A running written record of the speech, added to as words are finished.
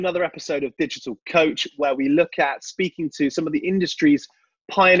Another episode of Digital Coach, where we look at speaking to some of the industry's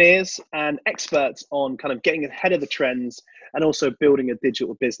pioneers and experts on kind of getting ahead of the trends and also building a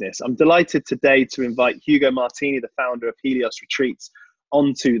digital business. I'm delighted today to invite Hugo Martini, the founder of Helios Retreats,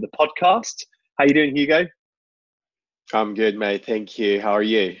 onto the podcast. How you doing, Hugo? I'm good, mate. Thank you. How are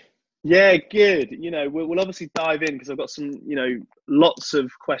you? Yeah, good. We'll obviously dive in because I've got some, lots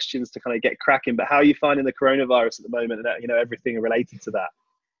of questions to kind of get cracking. But how are you finding the coronavirus at the moment and, everything related to that?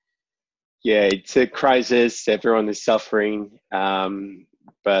 Yeah, it's a crisis. Everyone is suffering,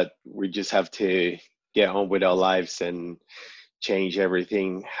 but we just have to get on with our lives and change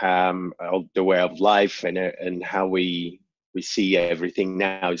everything, the way of life and how we see everything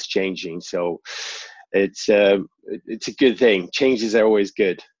now is changing. So it's a good thing. Changes are always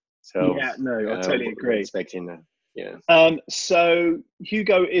good. So yeah, no, I totally agree. Expecting that. Yeah. So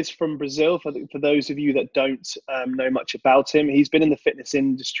Hugo is from Brazil. For those of you that don't know much about him, he's been in the fitness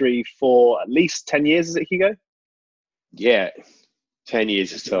industry for at least 10 years. Is it, Hugo? Yeah, 10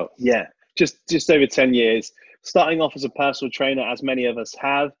 years or so. Yeah, just over 10 years. Starting off as a personal trainer, as many of us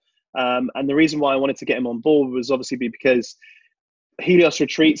have. And the reason why I wanted to get him on board was obviously because Helios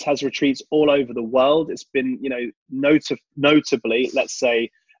Retreats has retreats all over the world. It's been, notably, let's say,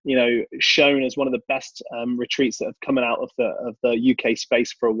 shown as one of the best retreats that have come out of the UK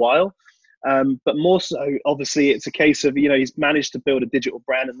space for a while. But more so, obviously, it's a case of, he's managed to build a digital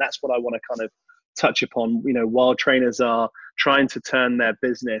brand, and that's what I want to kind of touch upon, while trainers are trying to turn their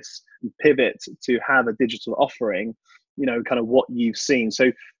business and pivot to have a digital offering, kind of what you've seen. So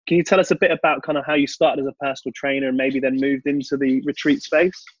can you tell us a bit about kind of how you started as a personal trainer and maybe then moved into the retreat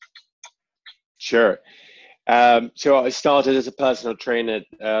space? Sure. So I started as a personal trainer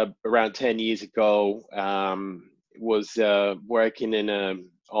around 10 years ago. Was working in an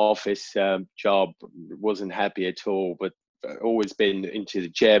office job, wasn't happy at all, but always been into the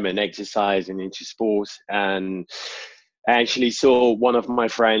gym and exercise and into sports. And I actually saw one of my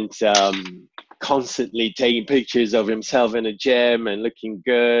friends constantly taking pictures of himself in a gym and looking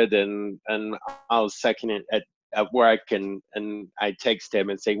good, and I was second at work, and I text him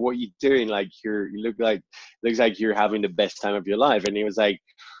and say, "What are you doing? Like you looks like you're having the best time of your life." And he was like,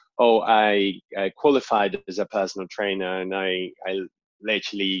 "Oh, I qualified as a personal trainer, and I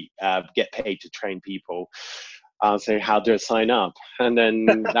literally get paid to train people." I'll say, "How do I sign up?" And then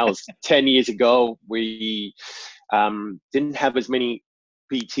that was 10 years ago. We didn't have as many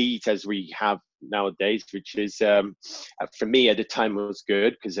PTs as we have nowadays, which is for me at the time was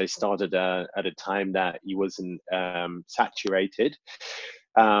good because I started at a time that he wasn't saturated.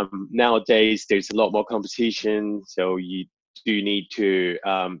 Nowadays there's a lot more competition, so you do need to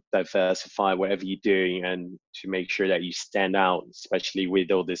diversify whatever you're doing and to make sure that you stand out, especially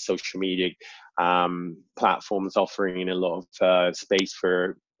with all the social media platforms offering a lot of space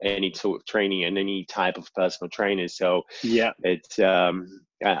for any sort of training and any type of personal trainer. So yeah, it's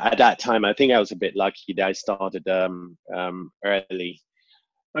at that time I think I was a bit lucky that I started early.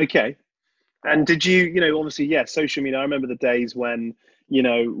 okay. And did you, obviously, yeah, social media, I remember the days when,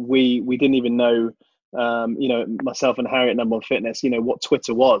 we didn't even know, myself and Harriet Number One Fitness, what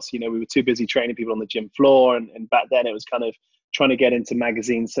Twitter was. We were too busy training people on the gym floor. And back then it was kind of trying to get into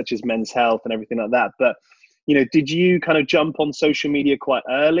magazines such as Men's Health and everything like that. But, did you kind of jump on social media quite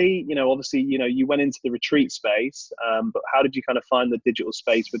early? Obviously, you went into the retreat space, but how did you kind of find the digital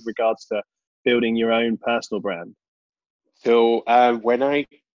space with regards to building your own personal brand? So when I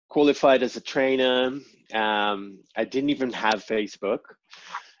qualified as a trainer, I didn't even have Facebook.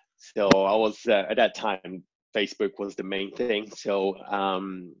 So I was at that time, Facebook was the main thing. So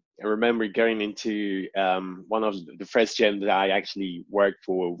I remember going into one of the first gyms that I actually worked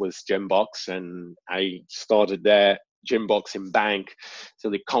for was Gymbox, and I started there, Gymbox in Bank.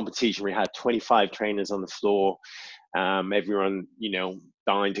 So the competition, we had 25 trainers on the floor, everyone,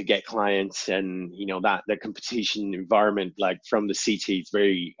 dying to get clients, and that the competition environment, like from the CT, is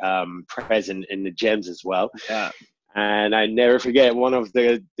very present in the gyms as well. Yeah. And I never forget one of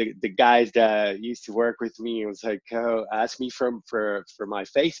the guys that used to work with me was like, "Oh, ask me for my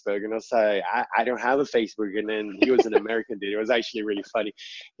Facebook," and I was like, I don't have a Facebook. And then he was an American dude. It was actually really funny.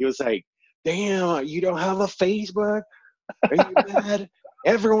 He was like, "Damn, you don't have a Facebook? Are you mad?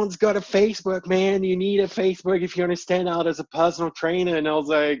 Everyone's got a Facebook, man. You need a Facebook if you want to stand out as a personal trainer." And I was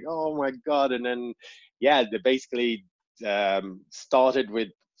like, "Oh my God." And then, yeah, they basically started with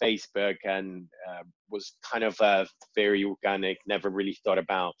Facebook, and was kind of very organic, never really thought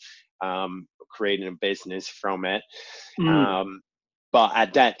about creating a business from it. But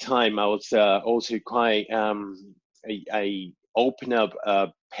at that time, I was also quite, I open up a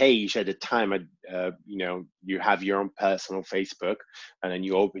page at the time, you have your own personal Facebook, and then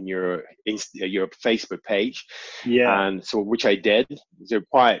you open your Facebook page, Yeah. and so which I did, so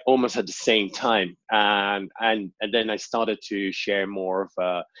quite almost at the same time, and then I started to share more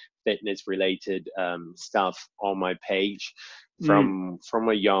of fitness related stuff on my page Mm. from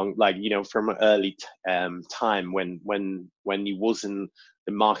a young, like, from an early time when it wasn't,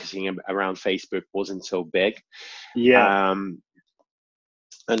 the marketing around Facebook wasn't so big. Yeah. um,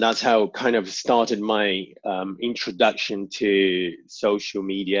 and that's how kind of started my introduction to social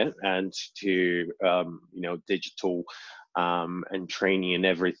media and to digital and training and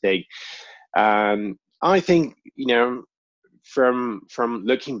everything. I think, from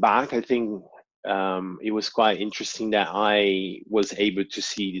looking back, I think it was quite interesting that I was able to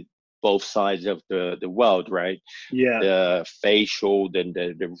see both sides of the world, right? Yeah. The facial, then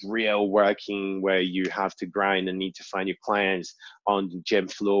the real working, where you have to grind and need to find your clients on the gym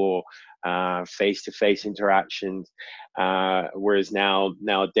floor, face-to-face interactions. Whereas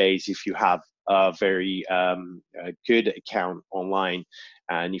nowadays, if you have a very a good account online,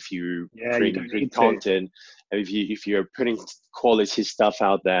 and if you Yeah. You create don't good need to. content, if you're putting quality stuff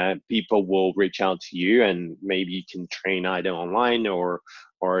out there, people will reach out to you, and maybe you can train either online, or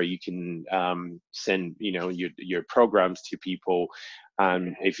you can send your programs to people.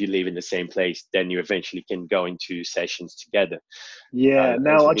 If you live in the same place, then you eventually can go into sessions together. Yeah. As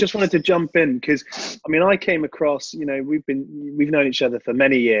Now, I just wanted to interesting. jump in because, I mean, I came across, we've known each other for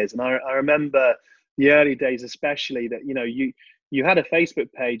many years, and I remember the early days, especially that, you had a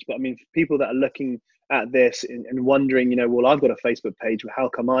Facebook page, but I mean, for people that are looking at this and wondering, well, I've got a Facebook page, but how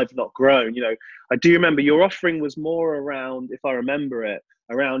come I've not grown? I do remember your offering was more around, if I remember it,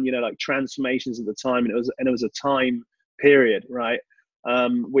 around, like transformations at the time, and it was a time period, right?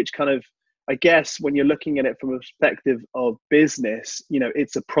 Which kind of, I guess when you're looking at it from a perspective of business,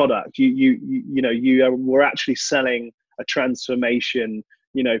 it's a product. We're actually selling a transformation,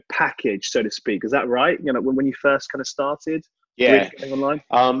 package, so to speak. Is that right? When you first kind of started Yeah. really going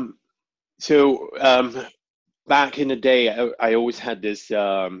online. So back in the day, I always had this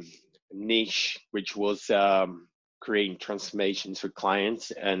niche, which was creating transformations for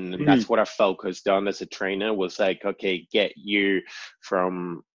clients, and Mm, that's what I focused on as a trainer. Was like, okay, get you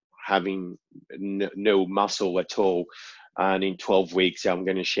from having no muscle at all, and in 12 weeks, I'm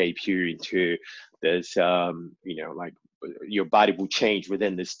going to shape you into this, like your body will change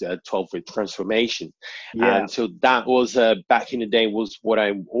within this 12-week transformation. yeah, And so that was back in the day, was what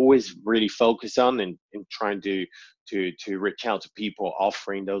I always really focused on, and trying to reach out to people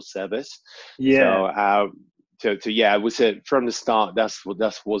offering those service. yeah, So yeah, it was from the start. That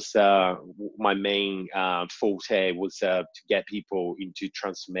was my main forte, was to get people into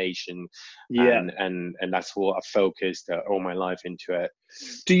transformation, yeah. and that's what I focused all my life into it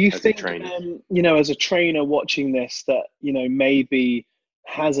Do you as a think, trainer. as a trainer watching this, that, maybe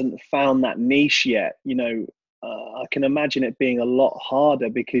hasn't found that niche yet? I can imagine it being a lot harder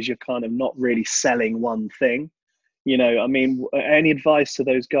because you're kind of not really selling one thing. I mean, any advice to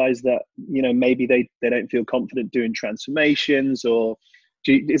those guys that, maybe they don't feel confident doing transformations, or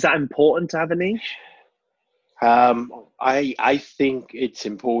is that important to have a niche? I think it's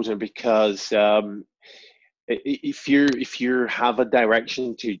important because if you have a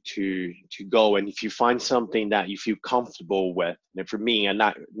direction to go, and if you find something that you feel comfortable with, and for me, and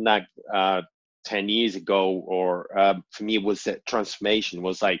not 10 years ago, or for me, it was that transformation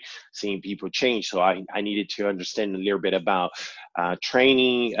was like seeing people change. So I needed to understand a little bit about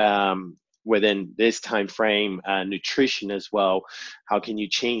training within this time frame, nutrition as well. How can you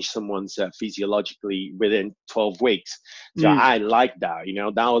change someone's physiologically within 12 weeks? So Mm, I like that,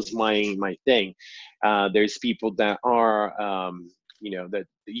 that was my thing. There's people that are that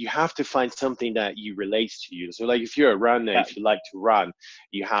you have to find something that you relates to you. So like, if you're a runner, yeah, if you like to run,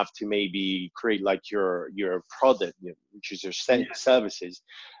 you have to maybe create like your product, which is your yeah, services,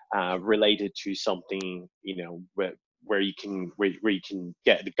 related to something, where you can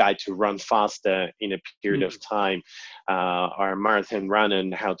get the guy to run faster in a period of mm, time, or a marathon run,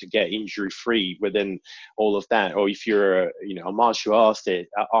 and how to get injury free within all of that. Or if you're a martial artist,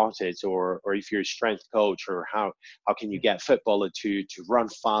 or if you're a strength coach, or how can you get footballer to run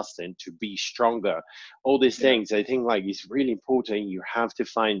faster and to be stronger. All these yeah, things, I think, like, it's really important. You have to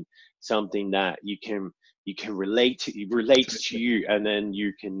find something that you can relates to totally. you, and then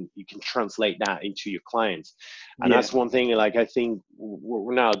you can translate that into your clients. And Yeah, that's one thing, like, I think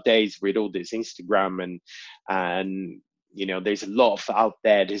nowadays, with all this Instagram, and there's a lot of out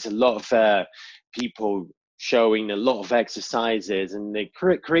there, there's a lot of people showing a lot of exercises and the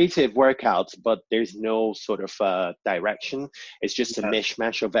creative workouts, but there's no sort of direction. It's just a Yeah,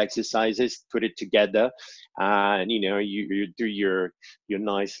 mishmash of exercises, put it together, and you do your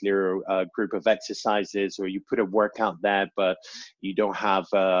nice little group of exercises, or you put a workout there, but you don't have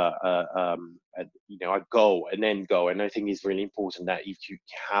a goal, an end goal. And I think it's really important that if you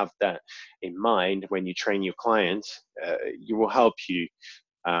have that in mind when you train your clients, it will help you,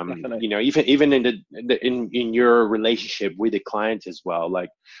 definitely. even in your relationship with the client as well. Like,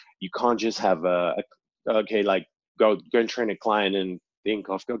 you can't just have okay, like, go and train a client and think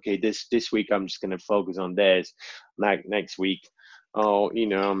of, okay, this week I'm just going to focus on this, like next week, oh,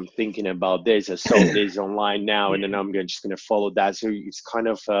 I'm thinking about this, I saw this online now, and then I'm just going to follow that. So it's kind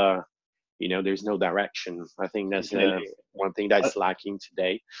of there's no direction. I think that's Completely. one thing that's lacking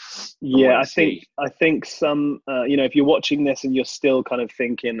today from what Yeah, I I think see. I think some if you're watching this and you're still kind of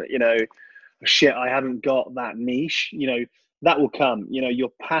thinking, shit, I haven't got that niche, that will come. Your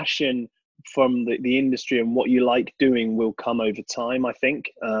passion from the industry and what you like doing will come over time, I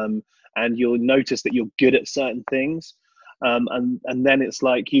think. And you'll notice that you're good at certain things. And then it's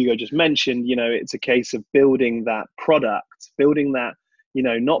like Hugo just mentioned, it's a case of building that product, building that,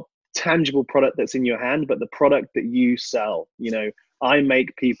 not tangible product that's in your hand, but the product that you sell. I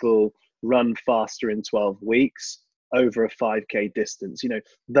make people run faster in 12 weeks over a 5K distance.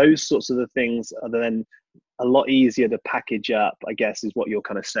 Those sorts of the things are then a lot easier to package up, I guess, is what you're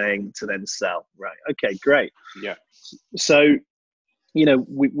kind of saying, to then sell. Right. Okay, great. Yeah. So,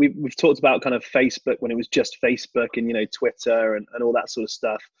 we've talked about kind of Facebook when it was just Facebook, and, Twitter and all that sort of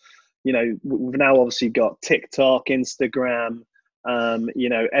stuff. We've now obviously got TikTok, Instagram,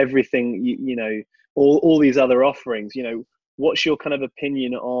 everything, all these other offerings. What's your kind of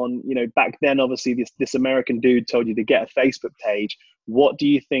opinion on, back then, obviously this American dude told you to get a Facebook page. What do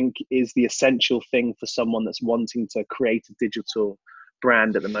you think is the essential thing for someone that's wanting to create a digital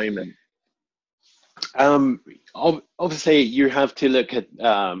brand at the moment? Um, Obviously, you have to look at,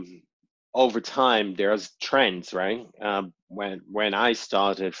 over time. There's trends, right? When I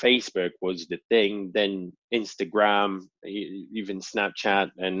started, Facebook was the thing. Then Instagram, even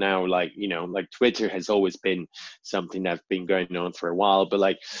Snapchat, and now, like Twitter has always been something that's been going on for a while. But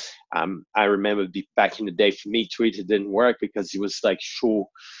like, I remember back in the day, for me, Twitter didn't work because it was like, sure,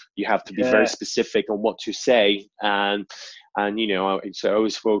 you have to be very Yeah, specific on what to say, so I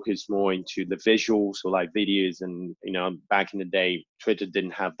always focused more into the visuals, or like videos. And back in the day, Twitter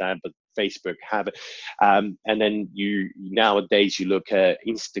didn't have that, but Facebook have it. And then nowadays you look at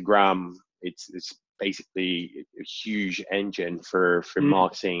Instagram, it's basically a huge engine for mm,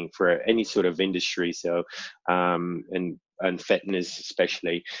 marketing for any sort of industry. So and fitness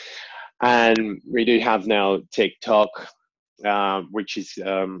especially. And we do have now TikTok, which is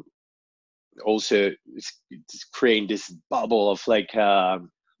also it's creating this bubble of like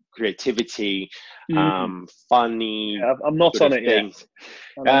creativity, mm. funny Yeah, I'm not sort of on it yet. things.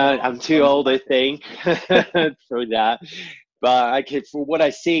 I'm not. I'm too old, I think, for that. But I can, for what I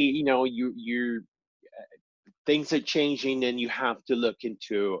see, you things are changing, and you have to look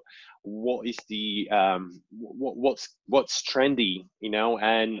into what is the what's trendy,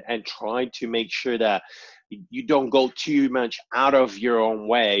 and try to make sure that you don't go too much out of your own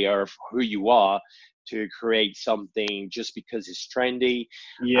way or who you are to create something just because it's trendy.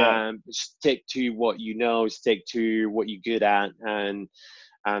 Yeah, Stick to what you know, stick to what you're good at.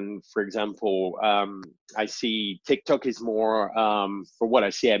 And for example, I see TikTok is more, for what I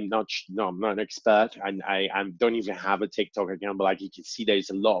see. I'm not an expert, and I don't even have a TikTok account. But like, you can see, there's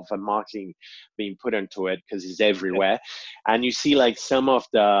a lot of marketing being put into it because it's yeah, everywhere. And you see like some of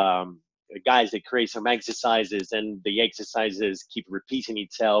the guys that create some exercises, and the exercises keep repeating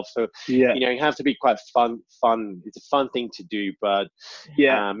itself. So yeah, you have to be quite fun. It's a fun thing to do, but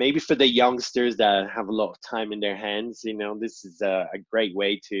yeah, maybe for the youngsters that have a lot of time in their hands, this is a great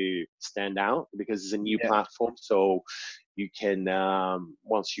way to stand out, because it's a new yeah, platform. So you can,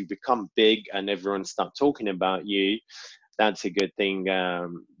 once you become big and everyone start talking about you, that's a good thing.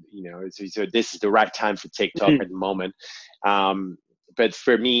 So this is the right time for TikTok mm, at the moment. But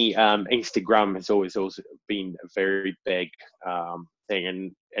for me, Instagram has always also been a very big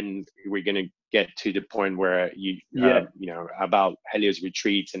thing, and we're gonna get to the point where yeah, about Helios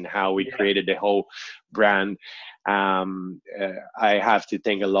Retreats and how we yeah, created the whole brand. I have to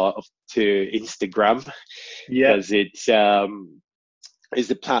thank a lot to Instagram, yeah, because it's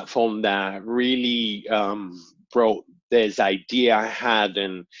the platform that really brought this idea I had,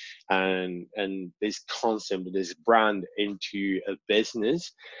 and this concept, this brand, into a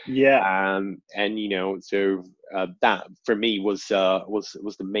business. yeah, And so that for me was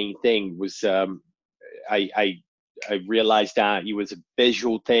the main thing. Was I realized that it was a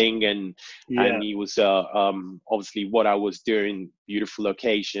visual thing, and Yeah. it was obviously what I was doing, beautiful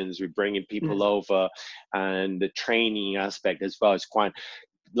locations, we're bringing people Mm. over, and the training aspect as well is quite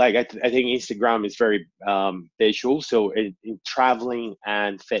like I think Instagram is very visual. So in traveling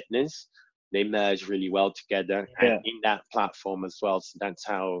and fitness, they merge really well together, and Yeah. in that platform as well. So that's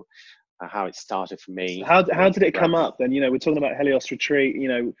how it started for So me how on did it Instagram. come up then? We're talking about Helios Retreat,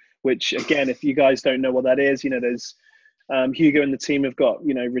 which again, if you guys don't know what that is, there's Hugo and the team have got,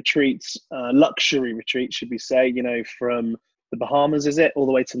 retreats, luxury retreats, should we say, from the Bahamas, is it, all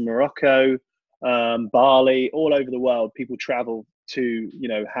the way to Morocco, Bali, all over the world. People travel to,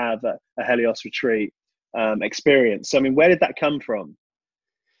 have a Helios retreat experience. So, I mean, where did that come from?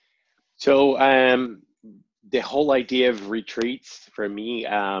 So the whole idea of retreats for me,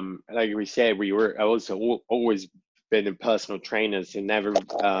 like we said, I was always been a personal trainer, and never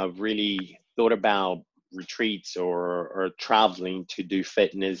really thought about retreats or traveling to do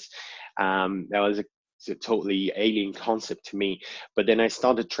fitness. That was a totally alien concept to me. But then I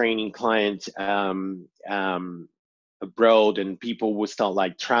started training clients abroad, and people would start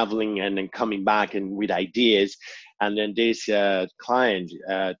like traveling and then coming back and with ideas. And then this client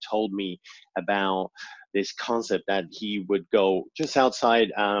told me about this concept that he would go just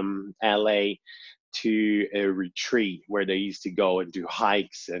outside LA to a retreat where they used to go and do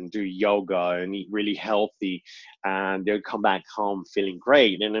hikes and do yoga and eat really healthy, and they'll come back home feeling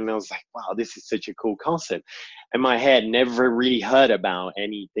great. And then I was like, wow, this is such a cool concept. In my head, never really heard about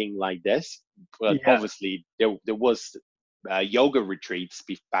anything like this, but Yeah. obviously there was yoga retreats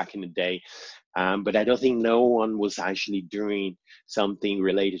back in the day, but I don't think no one was actually doing something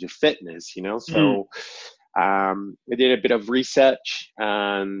related to fitness, Mm. So I did a bit of research,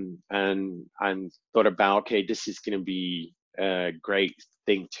 and thought about, okay, this is going to be a great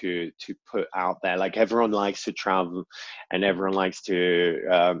thing to put out there. Like everyone likes to travel, and everyone likes to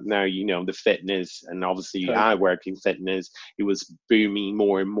now the fitness, and obviously I Totally. work in fitness. It was booming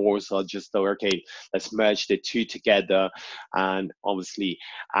more and more, so I just thought, okay, let's merge the two together, and obviously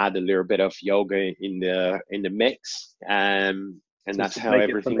add a little bit of yoga in the mix, and that's To how make it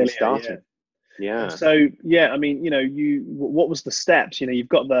everything familiar, yeah. started. Yeah. So yeah, I mean, what was the steps? You've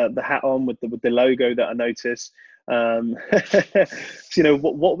got the hat on with the logo that I noticed. So,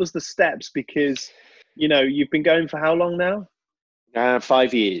 what was the steps? Because you've been going for how long now?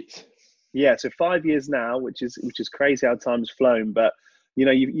 5 years. Yeah, so 5 years now, which is crazy how time's flown. But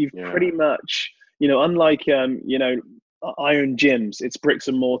you've Yeah. pretty much, unlike iron gyms, it's bricks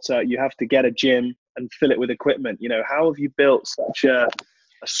and mortar. You have to get a gym and fill it with equipment. How have you built such a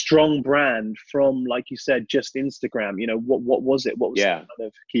strong brand from, like you said, just Instagram? What was it? What was the Yeah. kind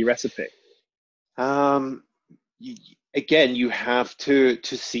of key recipe? Um, you, again, you have to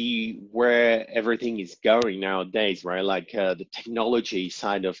see where everything is going nowadays, right? Like the technology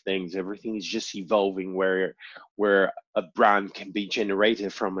side of things, everything is just evolving. Where a brand can be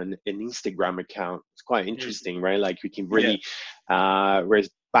generated from an Instagram account. It's quite Mm. interesting, right? Like we can Yeah, really, whereas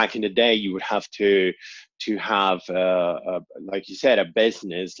back in the day, you would have to have, like you said, a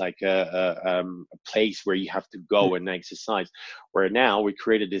business, like a place where you have to mm. go and exercise. Where now we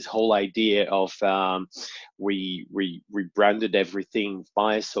created this whole idea of we rebranded everything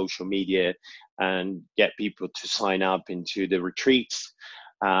via social media and get people to sign up into the retreats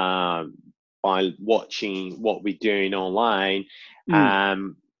um, by watching what we're doing online. Mm.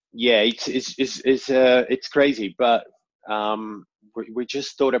 Um, yeah, it's crazy, but we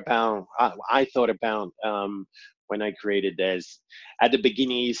just thought about. I thought about when I created this. At the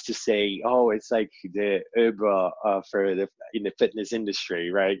beginning, I used to say, "Oh, it's like the Uber for the in the fitness industry,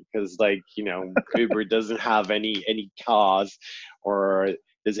 right?" Because Uber doesn't have any cars or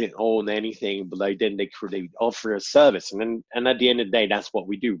doesn't own anything, but like then they offer a service, and at the end of the day, that's what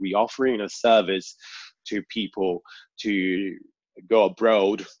we do. We offering a service to people to go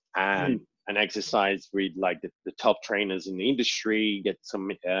abroad and Mm. exercise with like the top trainers in the industry, get some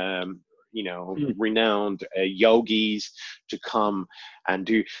Mm. renowned yogis to come and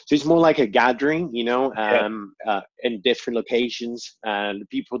do. So it's more like a gathering, Yeah, in different locations, and the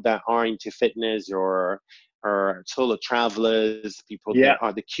people that are into fitness or solo travelers, people yeah. that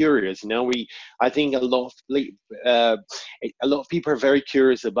are the curious. I think uh, a lot of people are very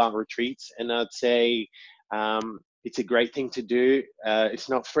curious about retreats, and I'd say it's a great thing to do. It's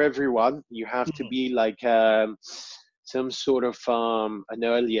not for everyone. You have to Mm. be like some sort of an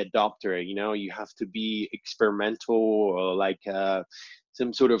early adopter. You have to be experimental, or like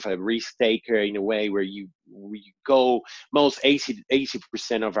some sort of a risk taker in a way where we go. Most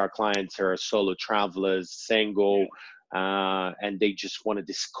 80% of our clients are solo travelers, Yeah. single. and they just want to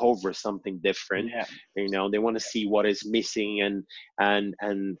discover something different. Yeah. You know, they want to see what is missing, and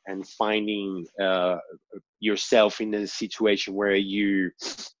finding yourself in a situation where you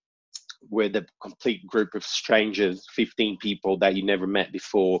with a complete group of strangers, 15 people that you never met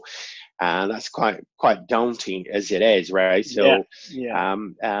before, and that's quite daunting as it is, right? Yeah. So Yeah.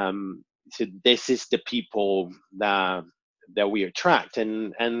 so this is the people that we attract,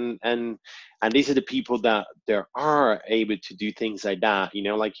 and these are the people that are able to do things like that. You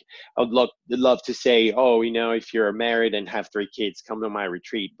know, like I'd love to say, oh, you know, if you're married and have 3 kids, come to my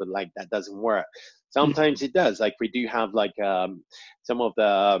retreat, but like that doesn't work. Sometimes it does. Like we do have like some of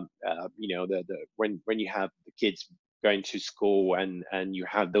the you know, the when you have the kids going to school, and you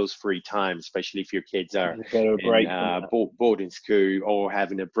have those free times, especially if your kids are Just go to a in break from that. boarding school or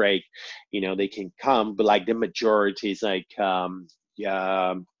having a break, you know, they can come. But like the majority is like 30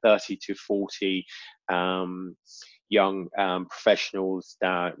 to 40 young professionals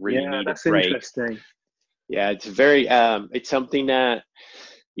that really Yeah, need a that's break. interesting. Yeah, it's very it's something that,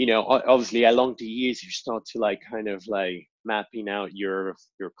 you know, obviously along the years you start to like kind of like mapping out your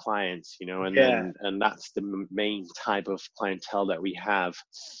clients, you know, and Yeah. then and that's the main type of clientele that we have.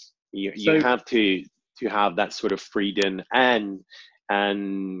 You So have to have that sort of freedom and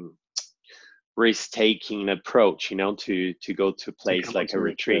risk taking approach, you know, to go to a to place come like onto a a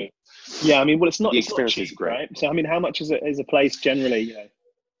retreat. retreat. Yeah, I mean, well, The it's not experience is cheap, great. right? So I mean, how much is a place generally? You know.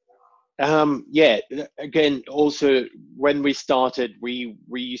 Yeah, again, also when we started, we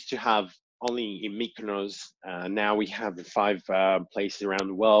used to have only in Mykonos. Now we have 5 places around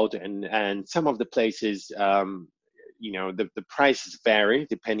the world, and some of the places, you know, the prices vary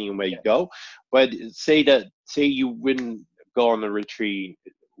depending on where you Yeah. go. But say you wouldn't go on a retreat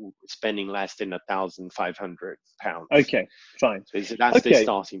spending less than £1,500. Okay, fine. So that's the Okay,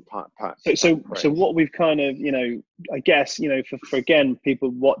 starting part so price. what we've kind of, you know, I guess, you know, for again people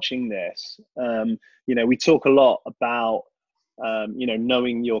watching this, you know, we talk a lot about you know,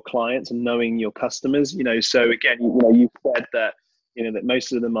 knowing your clients and knowing your customers, you know. So again, you know, you said that, you know, that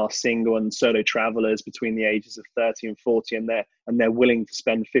most of them are single and solo travelers between the ages of 30 and 40, and they're willing to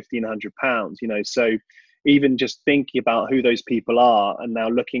spend £1,500, you know. So even just thinking about who those people are, and now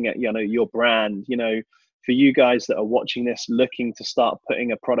looking at, you know, your brand, you know, for you guys that are watching this looking to start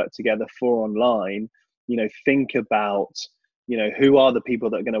putting a product together for online, you know, think about, you know, who are the people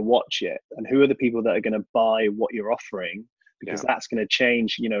that are going to watch it, and who are the people that are going to buy what you're offering, because Yeah. that's going to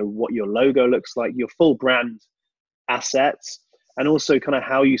change, you know, what your logo looks like, your full brand assets, and also kind of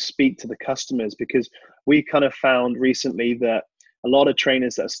how you speak to the customers. Because we kind of found recently that a lot of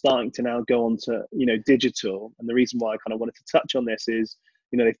trainers that are starting to now go on to, you know, digital, and the reason why I kind of wanted to touch on this is,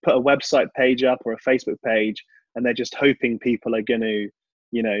 you know, they've put a website page up or a Facebook page, and they're just hoping people are going to,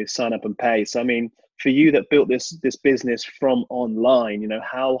 you know, sign up and pay. So I mean, for you that built this business from online, you know,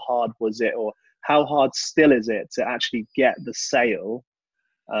 how hard was it, or how hard still is it to actually get the sale?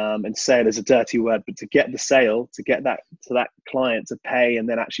 And sale is a dirty word, but to get the sale, to get that to that client to pay and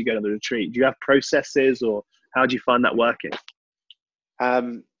then actually go to the retreat, do you have processes, or how do you find that working?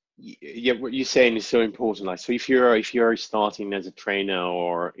 Um, yeah, what you're saying is so important. Like, so if you're starting as a trainer,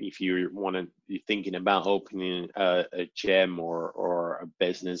 or if you're thinking about opening a gym or a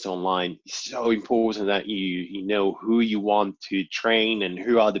business online, it's so important that you know who you want to train and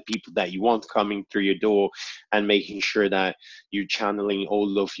who are the people that you want coming through your door, and making sure that you're channeling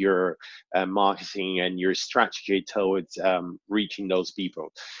all of your marketing and your strategy towards reaching those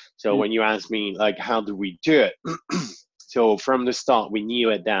people. So Mm. when you ask me like, how do we do it? So from the start, we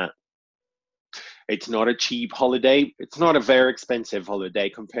knew it that it's not a cheap holiday. It's not a very expensive holiday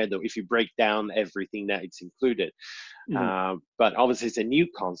compared to if you break down everything that it's included. Mm. But obviously, it's a new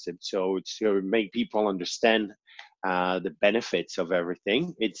concept, so to make people understand the benefits of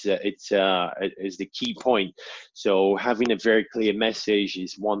everything, it's the key point. So having a very clear message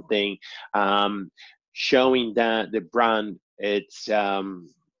is one thing. Showing that the brand it's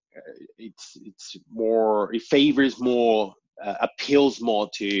more, it favors more, appeals more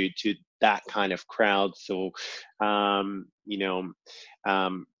to that kind of crowd. So you know,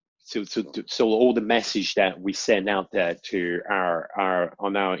 so all the message that we send out there to our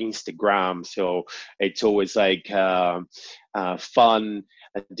on our Instagram, so it's always like fun,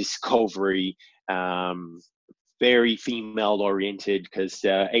 discovery, very female oriented, because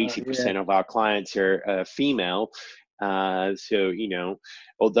Yeah. 80% of our clients are female. So, you know,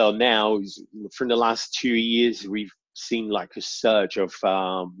 although now from the last 2 years, we've seen like a surge of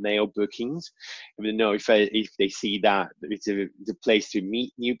male bookings. I don't know if they see that it's a place to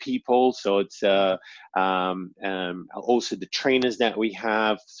meet new people. So it's also the trainers that we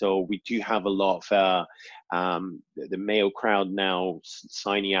have. So we do have a lot of the male crowd now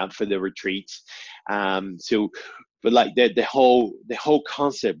signing up for the retreats. So but like the whole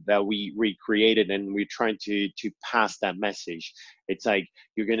concept that we recreated, and we're trying to pass that message. It's like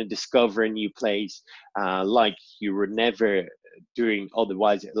you're going to discover a new place like you were never doing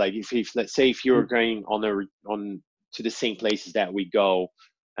otherwise. Like if let's say if you're going on to the same places that we go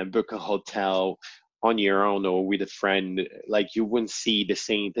and book a hotel on your own or with a friend, like you wouldn't see the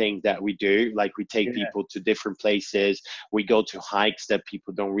same things that we do. Like we take people to different places, we go to hikes that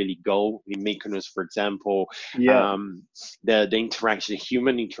people don't really go in Mykonos, for example. The interaction, the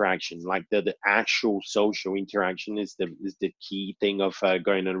human interaction, like the actual social interaction is the key thing of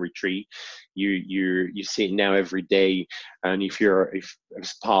going on retreat. You see it now every day, and if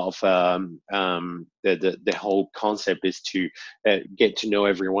as part of the whole concept is to get to know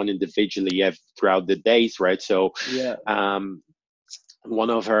everyone individually throughout the days, right? So one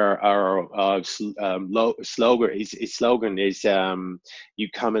of our slogan is you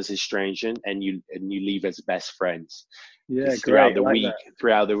come as a stranger and you leave as best friends. Great. Throughout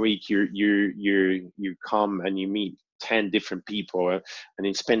the week you come and you meet 10 different people, and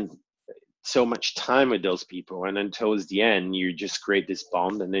you spend so much time with those people, and then towards the end you just create this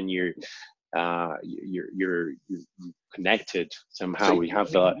bond, and then you're connected somehow. So we have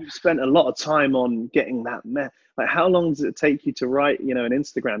you've spent a lot of time on getting that like how long does it take you to write an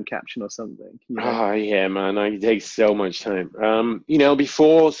Instagram caption or something? Oh yeah, man, it takes so much time.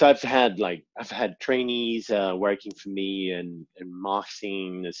 Before, so I've had trainees working for me, and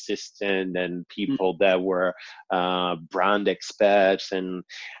marketing assistant, and people that were brand experts, and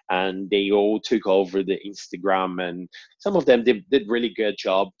they all took over the Instagram, and some of them did really good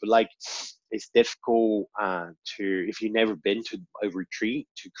job, but like it's difficult if you've never been to a retreat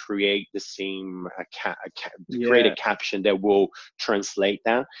to create the same create a caption that will translate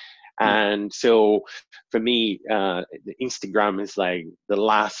that. And so for me, the Instagram is like the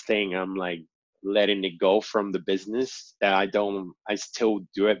last thing I'm like letting it go from the business, that I still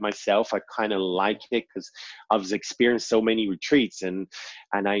do it myself. I kind of like it because I've experienced so many retreats, and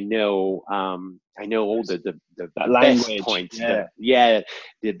I know all the best points.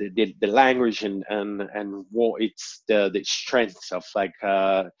 The language and what it's the strengths of like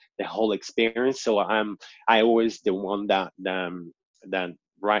the whole experience. So I always the one that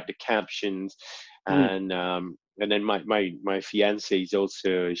write the captions, and then my fiance is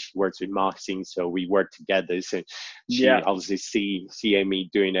also, she works with marketing, so we work together. So she obviously see me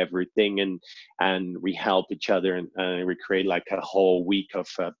doing everything, and we help each other, and we create like a whole week of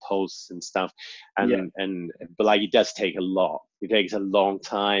posts and stuff. But like it does take a lot. It takes a long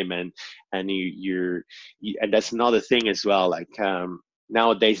time, and you're and that's another thing as well. Like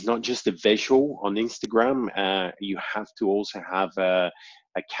nowadays, not just the visual on Instagram. You have to also have a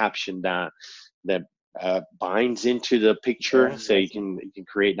caption that binds into the picture, so you can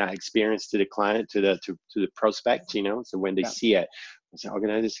create that experience to the client, to the prospect. So when they see it, they say,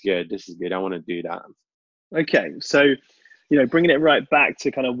 "Okay, this is good. I want to do that." Okay, so bringing it right back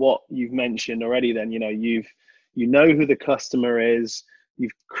to kind of what you've mentioned already. Then you know who the customer is.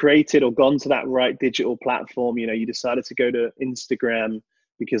 You've created or gone to that right digital platform. You decided to go to Instagram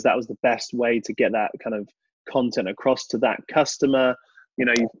because that was the best way to get that kind of content across to that customer.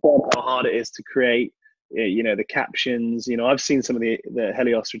 You've found how hard it is to create the captions. I've seen some of the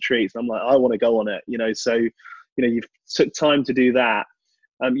Helios retreats, and I'm like, I want to go on it. So you've took time to do that.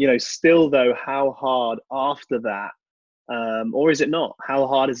 Still though, how hard after that, or is it not? How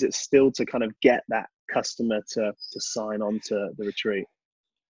hard is it still to kind of get that customer to sign on to the retreat?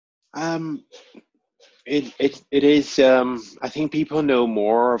 It is. I think people know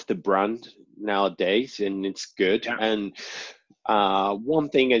more of the brand nowadays, and it's good. And one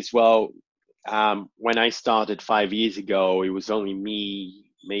thing as well, when I started 5 years ago, it was only me,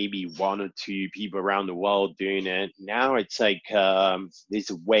 maybe one or two people around the world doing it. Now it's like there's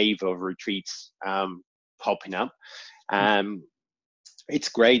a wave of retreats popping up. It's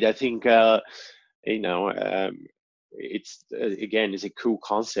great. I think it's again, it's a cool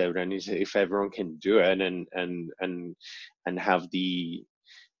concept, and if everyone can do it and have the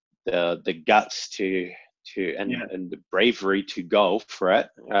guts to and the bravery to go for it,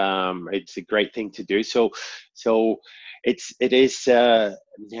 it's a great thing to do. So it is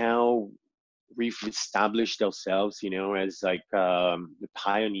now we've established ourselves, you know, as like the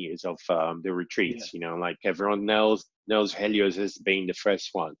pioneers of the Yeah. retreats. You know, like everyone knows Helios as being the first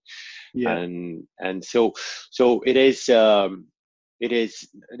one, Yeah. and so it is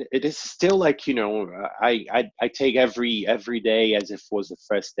it is still like, you know, I take every day as if it was the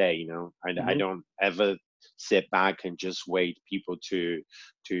first day. You know, I Hmm. don't ever sit back and just wait people to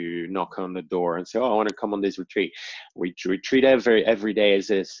knock on the door and say, oh, I want to come on this retreat. We treat every day as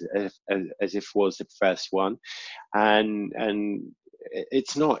if it was the first one, and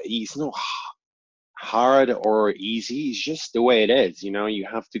it's not hard or easy. It's just the way it is. You know, you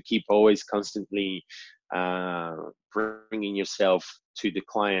have to keep always constantly uh, bringing yourself to the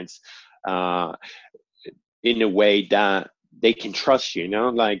clients uh, in a way that they can trust you. You know,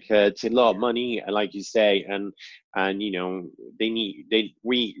 like it's a lot of Yeah. money, like you say, and you know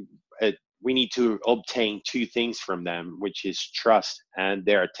we need to obtain two things from them, which is trust and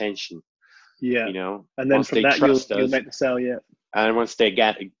their attention. Yeah. You know, And then once from they that, trust you'll us, make the sale. Yeah. and once they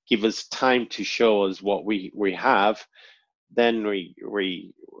give us time to show us what we have, then we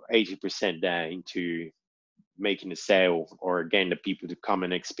 80% there into making a sale or getting the people to come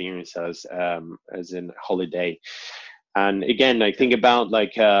and experience us as in holiday. And again, I think about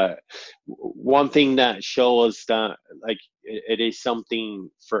like one thing that shows that like it is something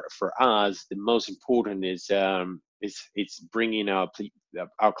for us. The most important is it's bringing our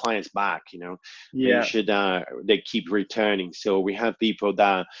clients back. You know, making Yeah. sure that they keep returning. So we have people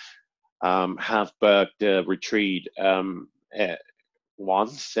that have booked the retreat uh,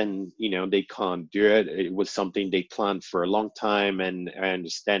 once, and you know they can't do it. It was something they planned for a long time, and I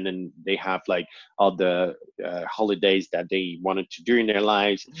understand, and they have like other holidays that they wanted to do in their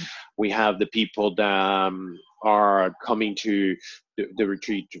lives. We have the people that are coming to the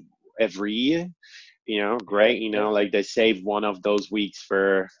retreat every year. You know, Yeah. great. You know, like Perfect. they save one of those weeks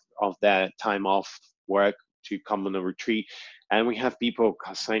for of that time off work to come on a retreat. And we have people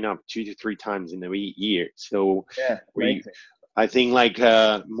sign up 2 to 3 times in a year. So Yeah. we Amazing. I think like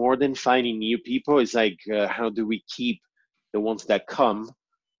more than finding new people is like how do we keep the ones that come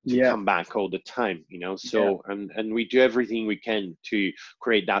to Yeah. come back all the time, you know? Yeah. So and we do everything we can to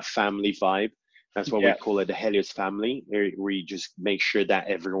create that family vibe. That's what we Yeah. call it, the Helios family. Where we just make sure that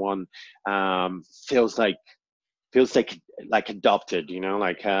everyone um, feels like feels like adopted, you know,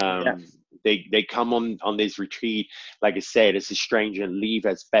 like Yeah. they come on this retreat, like I said, as a stranger and leave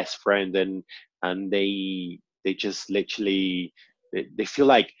as best friend, and they just literally they feel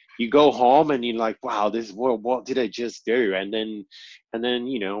like you go home and you're like, wow, this what did I just do? And then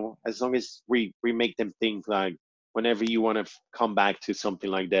you know, as long as we make them think like whenever you want to come back to something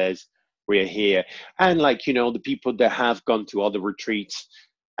like this, we're here. And like, you know, the people that have gone to other retreats,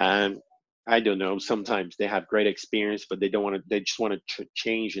 and I don't know. Sometimes they have great experience, but they don't want to. They just want to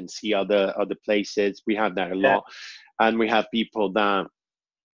change and see other places. We have that a Yeah. lot, and we have people that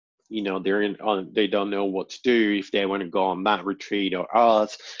you know they're in on. They don't know what to do if they want to go on that retreat or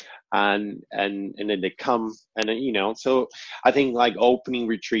ours, and then they come and then, you know. So I think like opening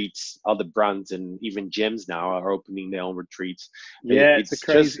retreats, other brands and even gyms now are opening their own retreats. Yeah. It's a It's just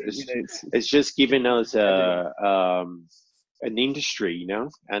crazy. You know, it's just giving us everywhere. a an industry, you know,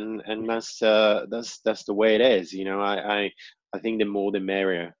 and that's the way it is, you know. I think the more the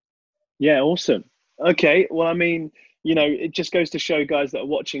merrier. Yeah, awesome. Okay, well, I mean, you know, it just goes to show guys that are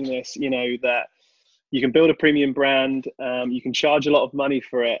watching this, you know, that you can build a premium brand, you can charge a lot of money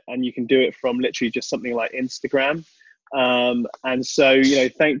for it, and you can do it from literally just something like Instagram. And so, you know,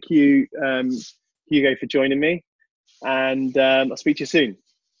 thank you, Hugo, for joining me, and I'll speak to you soon.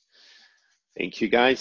 Thank you, guys.